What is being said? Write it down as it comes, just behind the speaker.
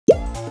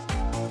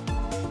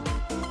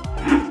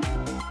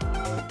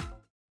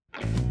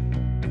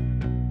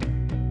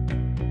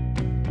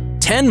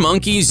10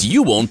 monkeys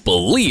you won't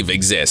believe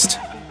exist.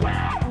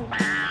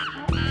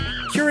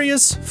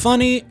 Curious,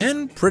 funny,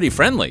 and pretty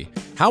friendly.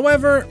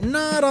 However,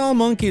 not all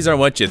monkeys are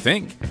what you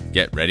think.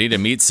 Get ready to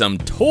meet some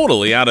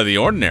totally out of the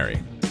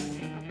ordinary.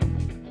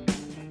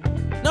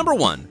 Number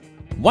 1.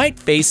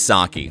 White-faced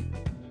saki.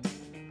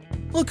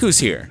 Look who's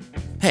here.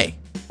 Hey,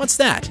 what's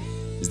that?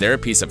 Is there a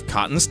piece of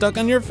cotton stuck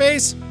on your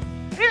face?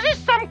 Is this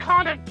some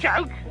kind of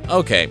joke?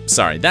 Okay,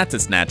 sorry, that's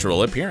its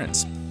natural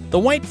appearance. The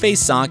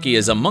white-faced saki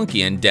is a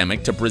monkey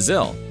endemic to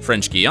Brazil,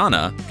 French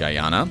Guiana,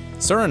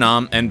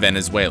 Suriname, and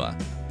Venezuela.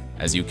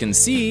 As you can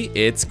see,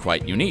 it's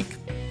quite unique.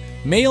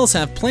 Males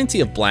have plenty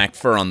of black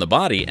fur on the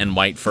body and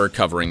white fur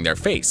covering their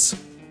face,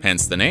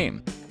 hence the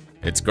name.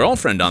 Its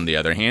girlfriend, on the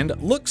other hand,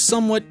 looks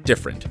somewhat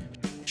different.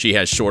 She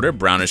has shorter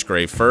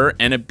brownish-gray fur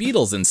and a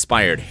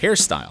Beatles-inspired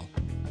hairstyle.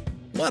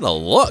 What a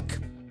look!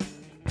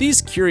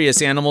 These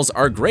curious animals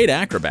are great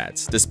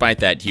acrobats, despite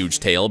that huge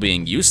tail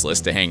being useless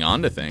to hang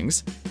on to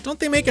things. Don't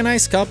they make a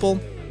nice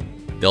couple?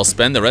 They'll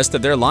spend the rest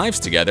of their lives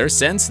together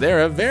since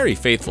they're a very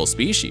faithful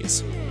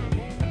species.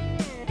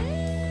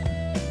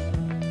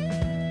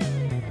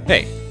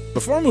 Hey,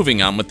 before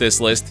moving on with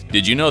this list,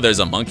 did you know there's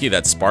a monkey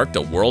that sparked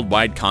a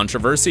worldwide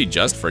controversy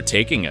just for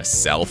taking a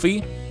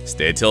selfie?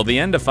 Stay till the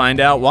end to find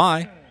out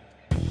why.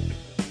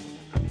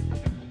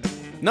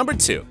 Number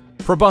 2.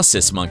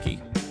 Proboscis monkey.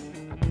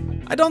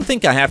 I don't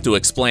think I have to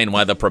explain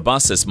why the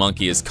proboscis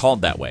monkey is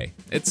called that way.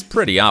 It's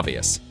pretty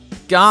obvious.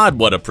 God,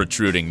 what a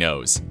protruding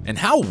nose. And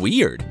how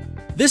weird.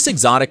 This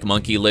exotic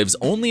monkey lives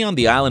only on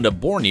the island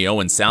of Borneo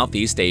in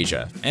Southeast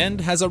Asia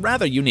and has a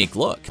rather unique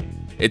look.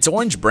 It's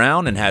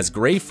orange-brown and has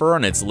gray fur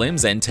on its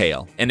limbs and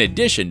tail, in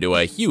addition to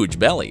a huge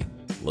belly.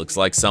 Looks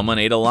like someone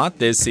ate a lot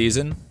this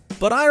season.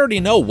 But I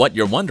already know what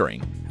you're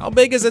wondering. How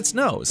big is its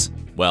nose?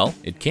 Well,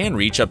 it can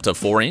reach up to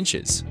 4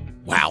 inches.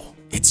 Wow,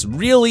 it's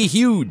really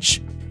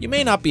huge. You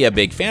may not be a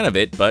big fan of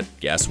it, but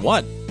guess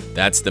what?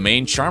 That's the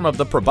main charm of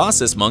the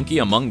proboscis monkey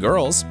among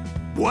girls.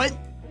 What?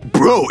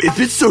 Bro, if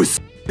it's so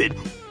stupid.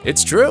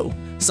 It's true.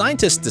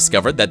 Scientists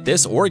discovered that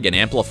this organ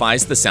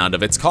amplifies the sound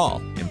of its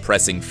call,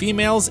 impressing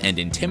females and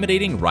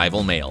intimidating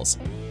rival males.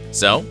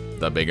 So,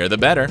 the bigger the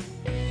better.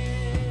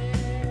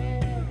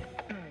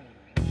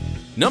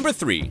 Number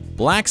 3.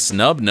 Black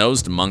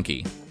snub-nosed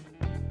monkey.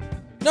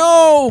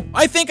 No!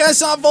 I think I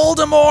saw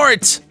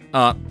Voldemort!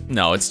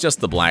 No, it's just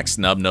the black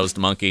snub-nosed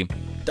monkey.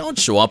 Don't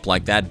show up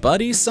like that,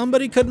 buddy.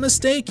 Somebody could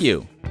mistake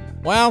you.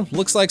 Wow,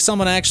 looks like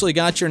someone actually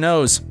got your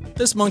nose.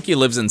 This monkey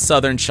lives in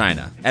southern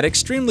China at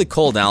extremely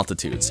cold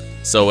altitudes,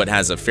 so it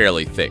has a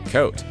fairly thick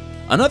coat.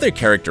 Another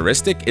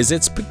characteristic is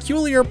its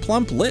peculiar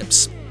plump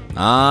lips.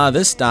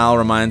 This style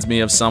reminds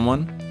me of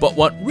someone. But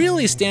what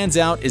really stands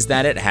out is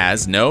that it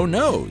has no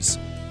nose.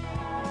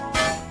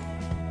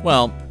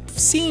 Well,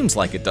 seems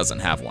like it doesn't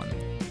have one.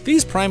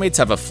 These primates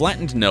have a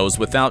flattened nose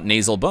without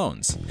nasal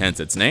bones, hence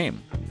its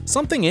name.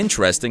 Something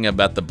interesting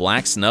about the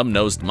black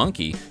snub-nosed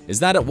monkey is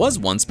that it was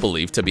once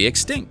believed to be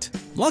extinct.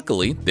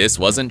 Luckily, this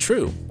wasn't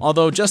true,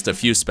 although just a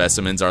few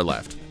specimens are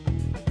left.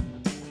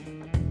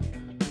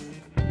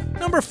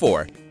 Number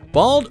 4.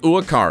 Bald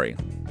uakari.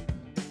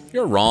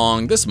 You're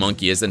wrong, this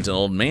monkey isn't an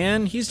old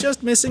man, he's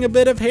just missing a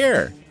bit of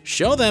hair.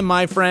 Show them,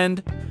 my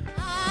friend.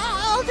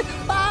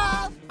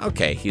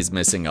 Okay, he's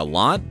missing a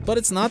lot, but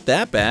it's not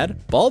that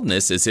bad.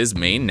 Baldness is his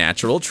main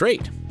natural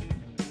trait.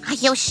 Are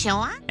you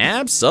sure?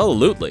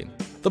 Absolutely.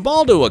 The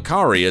bald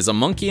uakari is a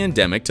monkey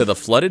endemic to the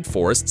flooded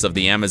forests of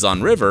the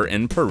Amazon River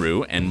in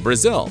Peru and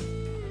Brazil.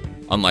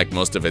 Unlike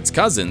most of its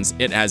cousins,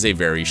 it has a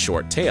very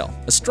short tail,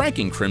 a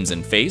striking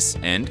crimson face,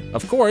 and,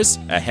 of course,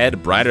 a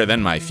head brighter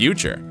than my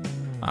future.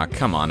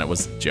 Come on, it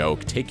was a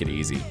joke. Take it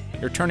easy.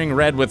 You're turning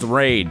red with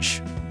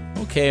rage.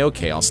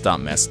 Okay, I'll stop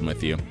messing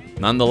with you.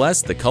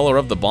 Nonetheless, the color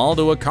of the bald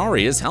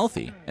uakari is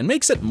healthy and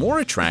makes it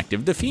more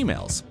attractive to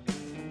females.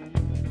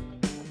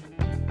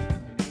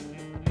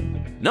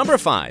 Number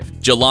 5.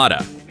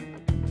 Gelada.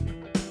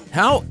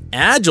 How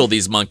agile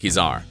these monkeys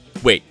are.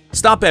 Wait,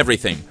 stop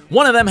everything.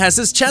 One of them has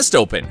his chest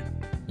open.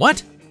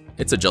 What?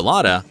 It's a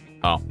gelada?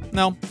 Oh,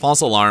 no,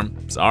 false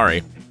alarm,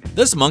 sorry.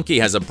 This monkey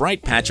has a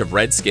bright patch of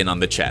red skin on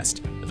the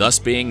chest, thus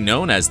being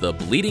known as the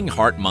bleeding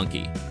heart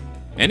monkey.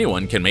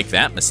 Anyone can make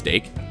that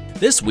mistake.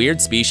 This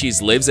weird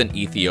species lives in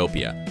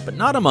Ethiopia, but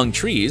not among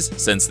trees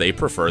since they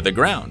prefer the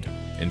ground.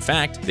 In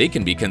fact, they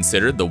can be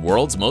considered the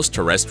world's most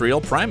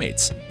terrestrial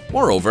primates.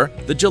 Moreover,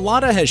 the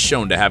gelada has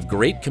shown to have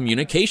great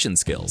communication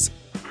skills,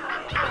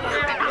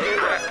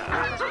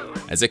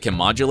 as it can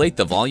modulate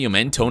the volume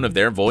and tone of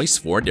their voice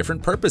for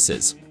different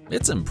purposes.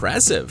 It's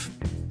impressive.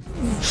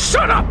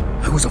 Shut up!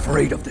 I was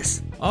afraid of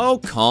this. Oh,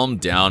 calm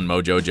down,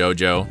 Mojo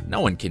Jojo.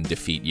 No one can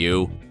defeat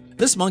you.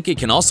 This monkey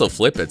can also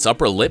flip its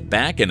upper lip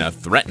back in a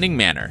threatening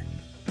manner.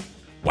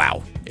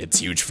 Wow, its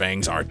huge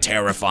fangs are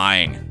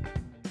terrifying.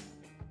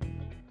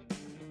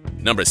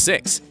 Number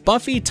 6.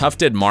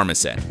 Buffy-tufted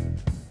marmoset.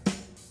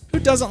 Who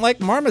doesn't like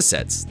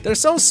marmosets? They're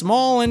so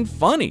small and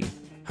funny.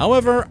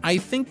 However, I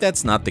think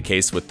that's not the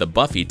case with the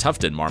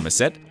buffy-tufted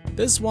marmoset.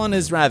 This one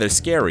is rather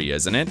scary,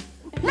 isn't it?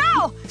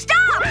 No!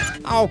 Stop!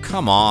 Oh,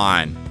 come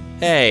on.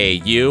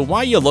 Hey, you, why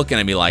are you looking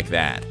at me like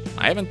that?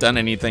 I haven't done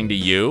anything to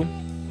you.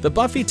 The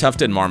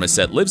buffy-tufted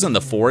marmoset lives in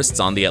the forests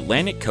on the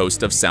Atlantic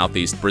coast of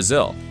southeast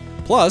Brazil.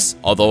 Plus,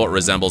 although it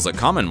resembles a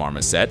common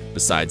marmoset,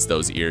 besides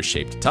those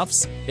ear-shaped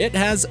tufts, it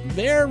has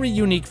very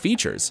unique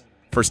features.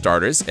 For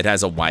starters, it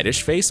has a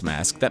whitish face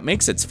mask that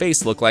makes its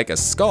face look like a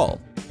skull,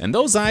 and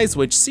those eyes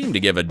which seem to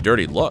give a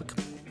dirty look.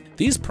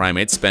 These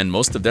primates spend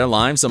most of their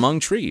lives among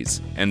trees,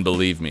 and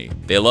believe me,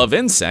 they love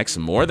insects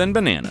more than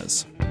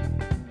bananas.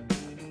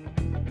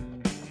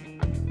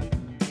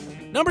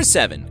 Number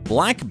 7.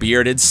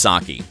 Black-bearded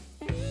saki.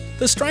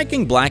 The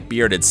striking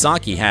black-bearded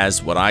saki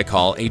has what I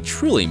call a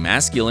truly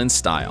masculine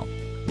style.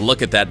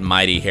 Look at that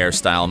mighty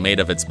hairstyle made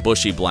of its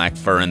bushy black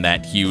fur and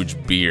that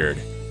huge beard.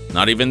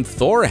 Not even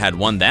Thor had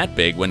one that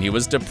big when he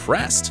was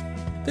depressed.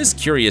 This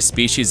curious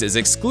species is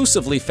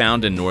exclusively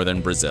found in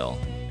northern Brazil,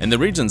 in the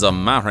regions of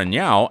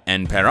Maranhão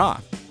and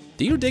Pará.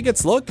 Do you dig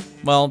its look?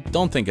 Well,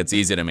 don't think it's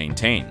easy to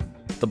maintain.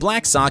 The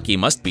black saki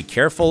must be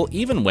careful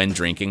even when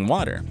drinking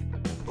water.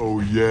 Oh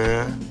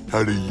yeah?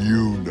 How do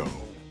you know?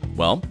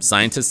 Well,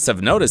 scientists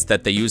have noticed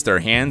that they use their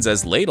hands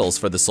as ladles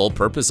for the sole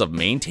purpose of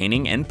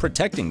maintaining and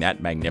protecting that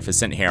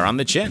magnificent hair on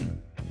the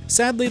chin.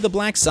 Sadly, the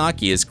black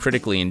saki is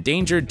critically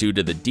endangered due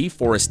to the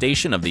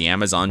deforestation of the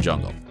Amazon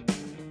jungle.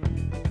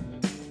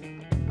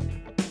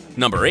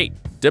 Number 8.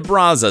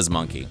 DeBrazza's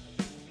monkey.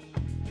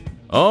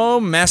 Oh,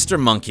 Master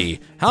Monkey,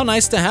 how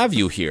nice to have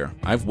you here.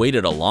 I've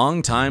waited a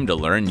long time to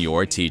learn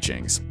your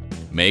teachings.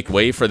 Make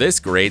way for this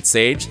great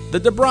sage, the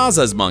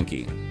DeBrazza's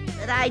monkey.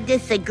 But I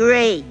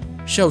disagree.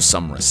 Show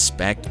some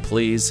respect,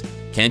 please.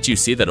 Can't you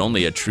see that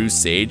only a true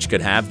sage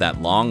could have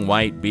that long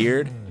white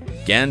beard?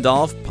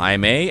 Gandalf,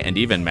 Paimé, and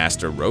even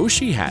Master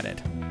Roshi had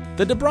it.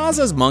 The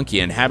DeBrazza's monkey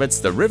inhabits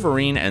the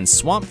riverine and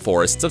swamp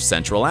forests of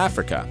Central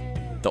Africa.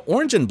 The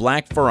orange and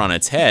black fur on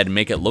its head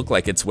make it look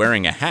like it's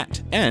wearing a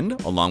hat, and,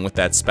 along with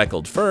that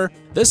speckled fur,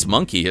 this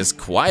monkey is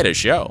quite a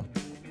show.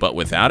 But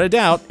without a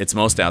doubt, its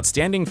most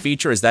outstanding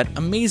feature is that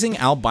amazing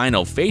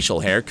albino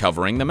facial hair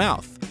covering the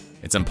mouth.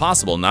 It's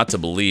impossible not to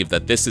believe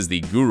that this is the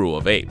guru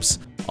of apes,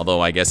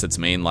 although I guess its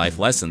main life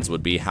lessons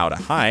would be how to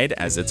hide,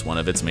 as it's one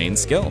of its main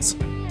skills.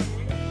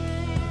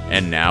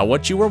 And now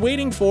what you were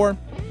waiting for.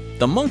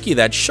 The monkey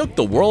that shook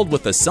the world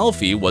with a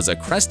selfie was a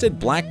crested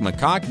black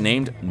macaque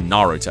named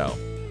Naruto.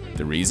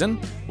 The reason?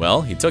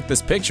 Well, he took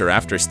this picture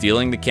after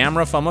stealing the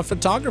camera from a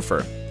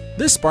photographer.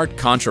 This sparked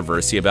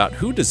controversy about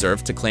who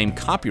deserved to claim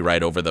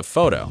copyright over the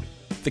photo.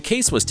 The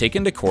case was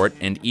taken to court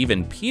and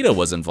even PETA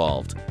was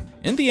involved.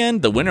 In the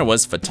end, the winner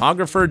was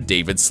photographer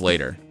David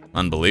Slater.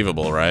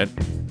 Unbelievable, right?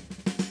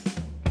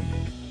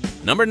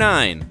 Number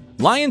 9.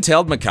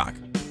 Lion-tailed macaque.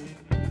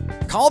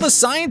 Call the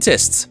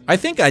scientists! I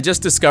think I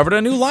just discovered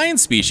a new lion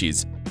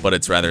species, but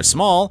it's rather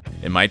small.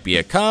 It might be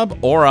a cub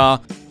or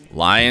a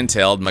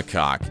lion-tailed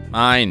macaque.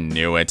 I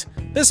knew it.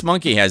 This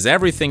monkey has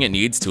everything it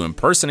needs to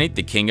impersonate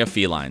the king of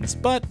felines,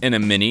 but in a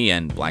mini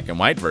and black and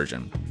white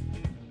version.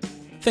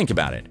 Think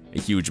about it. A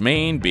huge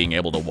mane, being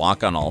able to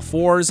walk on all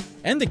fours,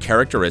 and the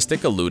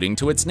characteristic alluding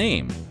to its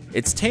name.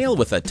 Its tail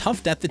with a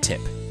tuft at the tip,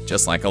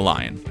 just like a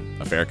lion.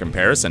 A fair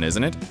comparison,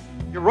 isn't it?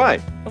 You're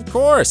right. Of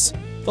course.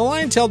 The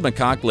lion-tailed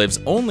macaque lives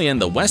only in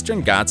the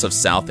western Ghats of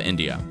South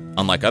India.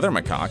 Unlike other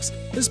macaques,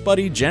 this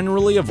buddy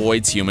generally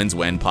avoids humans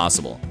when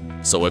possible.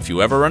 So if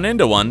you ever run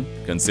into one,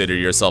 consider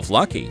yourself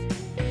lucky.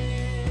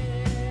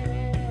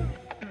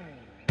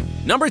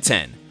 Number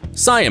 10.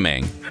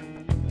 Siamang.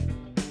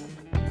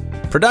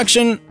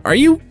 Production, are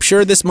you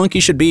sure this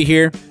monkey should be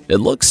here? It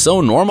looks so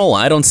normal,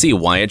 I don't see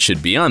why it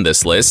should be on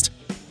this list.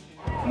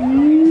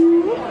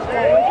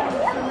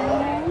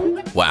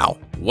 Wow,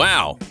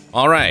 wow,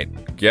 all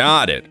right,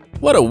 got it.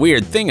 What a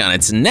weird thing on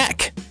its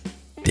neck.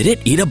 Did it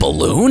eat a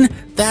balloon?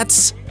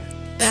 That's...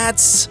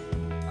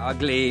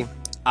 Ugly,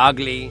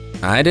 ugly.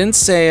 I didn't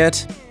say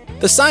it.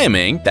 The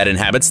siamang, that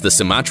inhabits the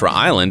Sumatra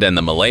Island and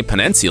the Malay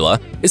Peninsula,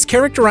 is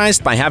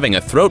characterized by having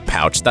a throat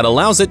pouch that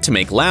allows it to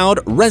make loud,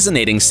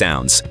 resonating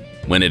sounds.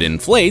 When it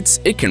inflates,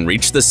 it can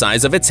reach the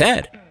size of its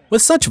head.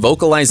 With such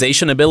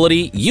vocalization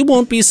ability, you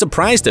won't be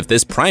surprised if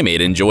this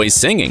primate enjoys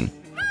singing.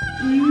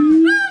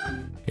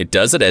 It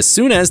does it as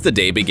soon as the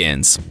day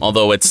begins,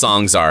 although its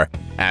songs are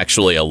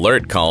actually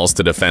alert calls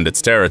to defend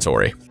its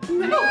territory.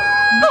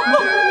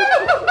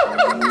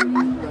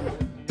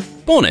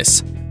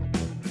 Bonus.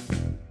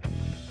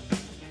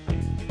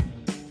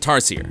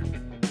 Tarsier.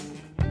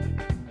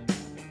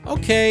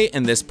 Okay,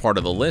 in this part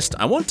of the list,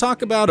 I won't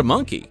talk about a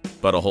monkey,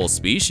 but a whole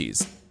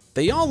species.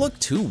 They all look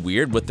too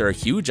weird with their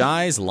huge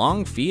eyes,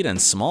 long feet, and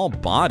small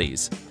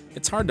bodies.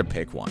 It's hard to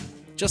pick one.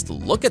 Just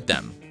look at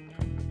them.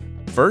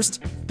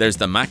 First, there's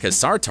the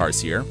Makassar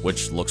tarsier,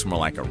 which looks more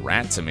like a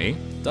rat to me.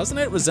 Doesn't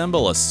it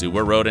resemble a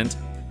sewer rodent?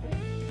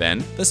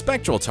 Then, the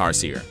spectral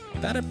tarsier.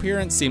 That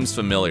appearance seems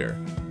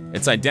familiar.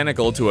 It's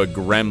identical to a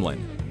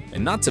gremlin.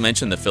 And not to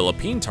mention the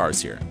Philippine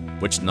tarsier,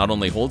 which not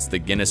only holds the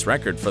Guinness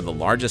record for the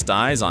largest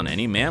eyes on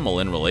any mammal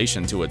in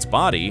relation to its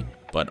body,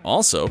 but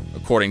also,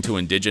 according to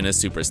indigenous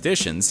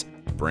superstitions,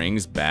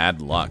 brings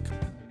bad luck.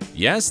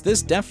 Yes,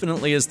 this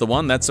definitely is the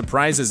one that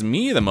surprises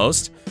me the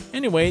most.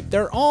 Anyway,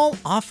 they're all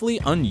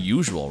awfully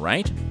unusual,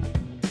 right?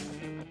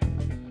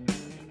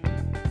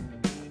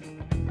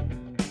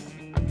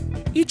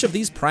 Each of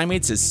these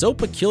primates is so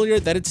peculiar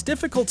that it's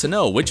difficult to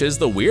know which is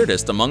the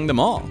weirdest among them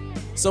all.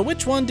 So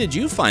which one did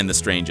you find the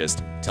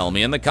strangest? Tell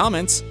me in the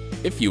comments.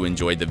 If you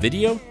enjoyed the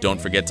video,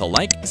 don't forget to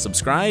like,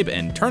 subscribe,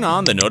 and turn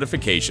on the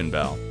notification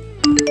bell.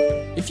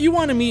 If you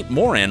want to meet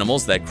more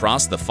animals that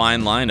cross the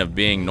fine line of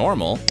being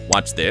normal,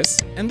 watch this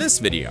and this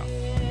video.